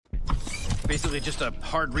Basically just a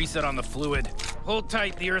hard reset on the fluid. Hold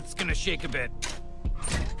tight, the Earth's gonna shake a bit.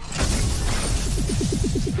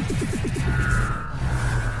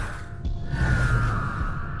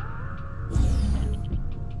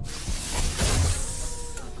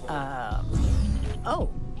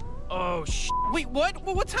 Oh, Wait, what?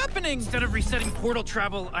 What's happening? Instead of resetting portal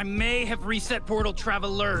travel, I may have reset portal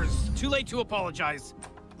travelers. Too late to apologize.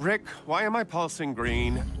 Rick, why am I pulsing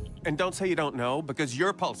green? And don't say you don't know, because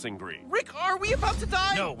you're pulsing green. Rick, are we about to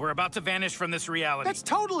die? No, we're about to vanish from this reality. That's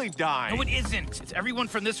totally dying. No, it isn't. It's everyone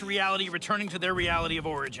from this reality returning to their reality of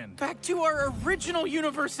origin. Back to our original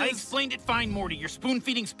universes. I explained it fine, Morty. You're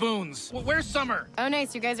spoon-feeding spoons. Where's Summer? Oh,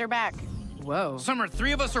 nice. You guys are back. Whoa. Summer,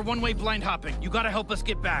 3 of us are one-way blind hopping. You gotta help us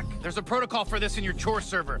get back. There's a protocol for this in your chore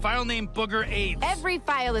server. File name Booger AIDS. Every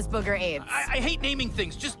file is Booger AIDS. I hate naming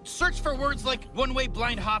things. Just search for words like one-way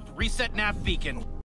blind hop, reset nav beacon.